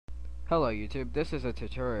Hello YouTube, this is a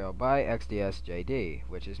tutorial by XDSJD,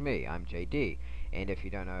 which is me, I'm JD. And if you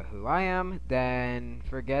don't know who I am, then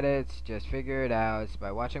forget it, just figure it out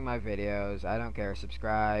by watching my videos. I don't care,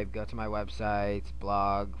 subscribe, go to my website,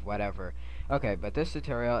 blog, whatever. Okay, but this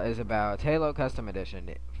tutorial is about Halo Custom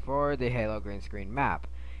Edition for the Halo green screen map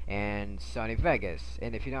and Sony Vegas.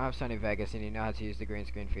 And if you don't have Sony Vegas and you know how to use the green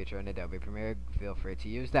screen feature in Adobe Premiere, feel free to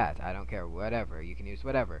use that. I don't care, whatever, you can use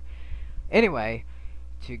whatever. Anyway,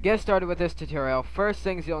 to get started with this tutorial, first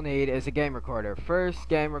things you'll need is a game recorder. First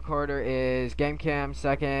game recorder is GameCam,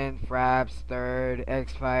 second, Fraps, third,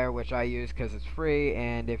 Xfire, which I use because it's free,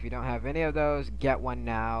 and if you don't have any of those, get one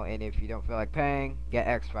now, and if you don't feel like paying, get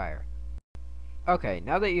Xfire. Okay,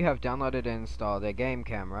 now that you have downloaded and installed a game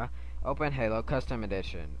camera, open Halo Custom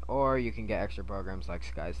Edition, or you can get extra programs like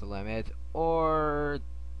Sky's the Limit, or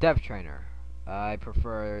Dev Trainer. I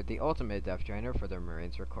prefer the Ultimate Dev Trainer for the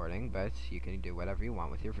Marines recording, but you can do whatever you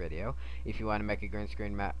want with your video. If you want to make a green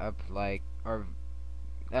screen map like,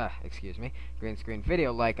 green screen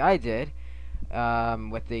video like I did,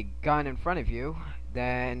 with the gun in front of you,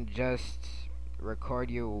 then just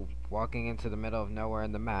record you walking into the middle of nowhere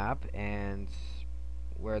in the map and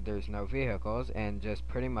where there's no vehicles, and just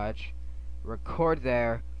pretty much record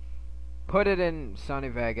there, put it in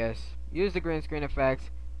Sony Vegas, use the green screen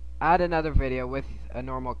effects, add another video with a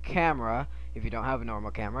normal camera. If you don't have a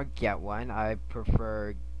normal camera, get one. I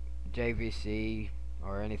prefer JVC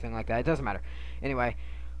or anything like that. It doesn't matter. Anyway,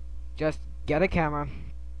 just get a camera,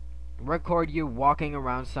 record you walking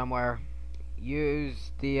around somewhere,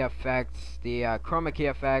 use the effects, the Chroma Key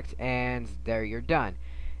Effect, and there you're done.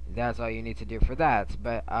 That's all you need to do for that.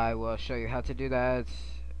 But I will show you how to do that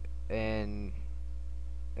in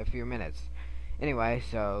a few minutes. Anyway,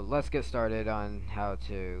 so let's get started on how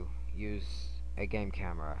to use a game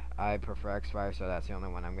camera. I prefer Xfire, so that's the only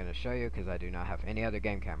one I'm going to show you because I do not have any other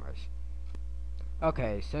game cameras.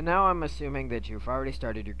 Okay, so now I'm assuming that you've already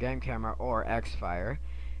started your game camera or Xfire.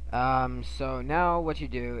 So now what you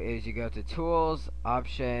do is you go to Tools,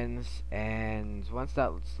 Options, and once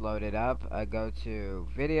that's loaded up, go to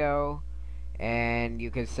Video, and you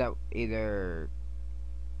can set either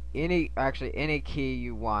any key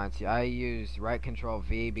you want. I use right control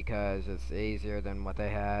V because it's easier than what they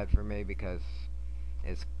had for me, because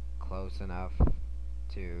it's close enough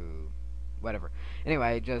to whatever.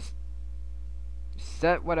 Anyway, just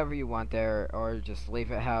set whatever you want there, or just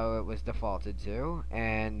leave it how it was defaulted to,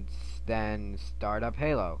 and then start up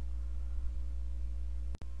Halo.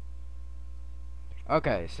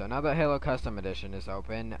 Okay, so now that Halo Custom Edition is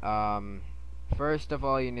open, first of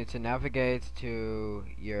all, you need to navigate to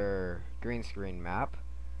your green screen map.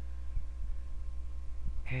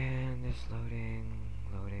 And it's loading,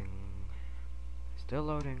 still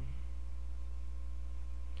loading.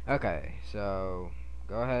 Okay, so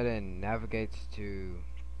go ahead and navigate to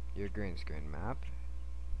your green screen map.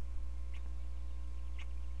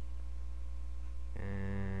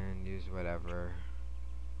 And use whatever.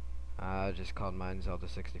 I just called mine Zelda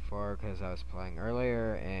 64 because I was playing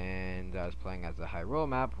earlier, and I was playing as the Hyrule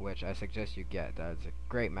map, which I suggest you get. That's a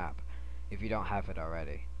great map if you don't have it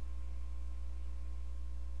already.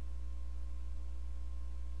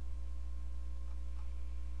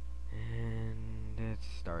 And it's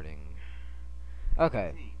starting.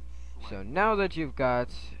 Okay, so now that you've got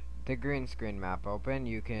the green screen map open,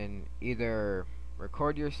 you can either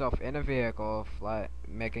record yourself in a vehicle,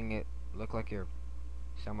 making it look like you're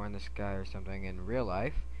somewhere in the sky or something in real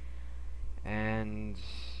life, and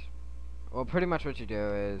well, pretty much what you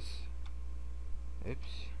do is,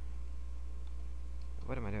 oops,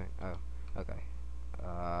 what am I doing? Oh, okay,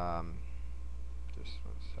 just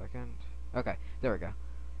 1 second. Okay, there we go.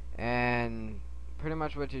 And pretty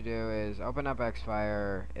much what you do is open up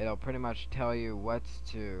Xfire. It'll pretty much tell you what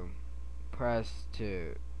to press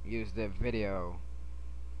to use the video,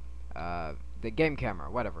 the game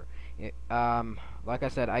camera, whatever. Like I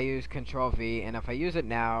said, I use Control V, and if I use it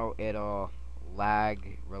now, it'll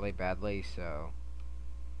lag really badly, so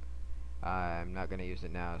I'm not going to use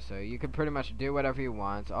it now. So you can pretty much do whatever you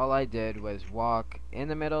want. All I did was walk in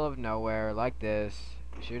the middle of nowhere like this,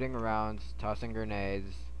 shooting around, tossing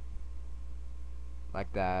grenades,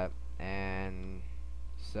 like that, and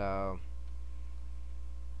so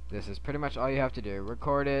this is pretty much all you have to do.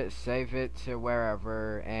 Record it, save it to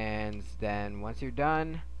wherever, and then once you're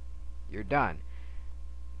done, you're done.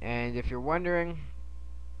 And if you're wondering,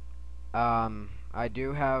 I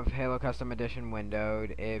do have Halo Custom Edition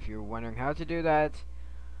windowed. If you're wondering how to do that,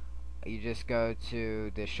 you just go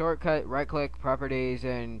to the shortcut, right click, properties,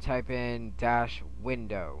 and type in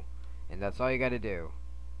 -window, and that's all you gotta do.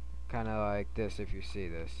 Kinda like this if you see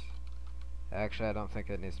this. Actually, I don't think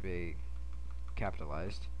it needs to be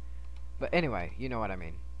capitalized. But anyway, you know what I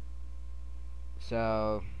mean.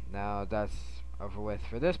 So, now that's over with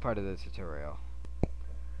for this part of the tutorial.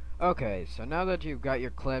 Okay, so now that you've got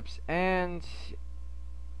your clips and,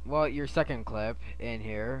 well, your second clip in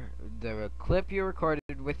here, the clip you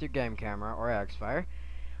recorded with your game camera or Xfire,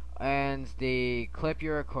 and the clip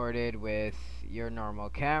you recorded with your normal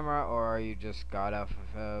camera or you just got off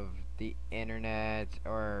of the internet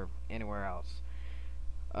or anywhere else.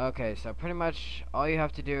 Okay, so pretty much all you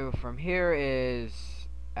have to do from here is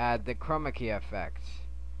add the Chroma Key Effect.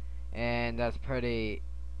 And that's pretty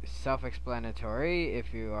self-explanatory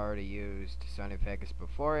if you already used Sony Vegas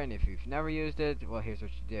before, and if you've never used it, well, here's what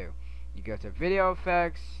you do. You go to Video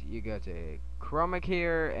Effects, you go to Chroma Key,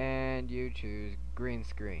 and you choose Green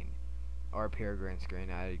Screen, or Pure Green Screen.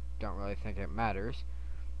 I don't really think it matters.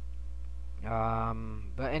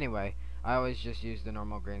 But anyway, I always just use the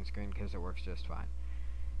normal green screen because it works just fine.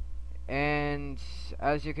 And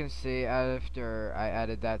as you can see, after I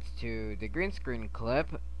added that to the green screen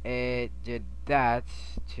clip, it did that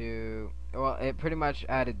to, well, it pretty much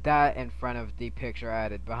added that in front of the picture I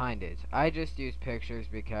added behind it. I just used pictures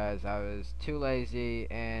because I was too lazy,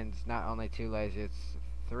 and not only too lazy, it's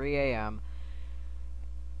 3 a.m.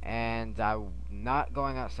 and I'm not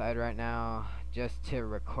going outside right now just to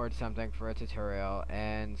record something for a tutorial,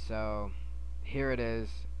 and so here it is.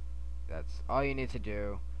 That's all you need to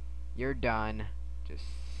do. You're done. Just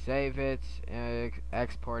save it,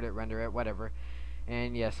 export it, render it, whatever.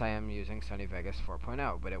 And yes, I am using Sony Vegas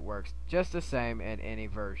 4.0, but it works just the same in any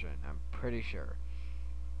version, I'm pretty sure.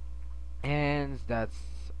 And that's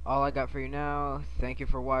all I got for you now. Thank you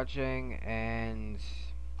for watching, and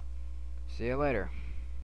see you later.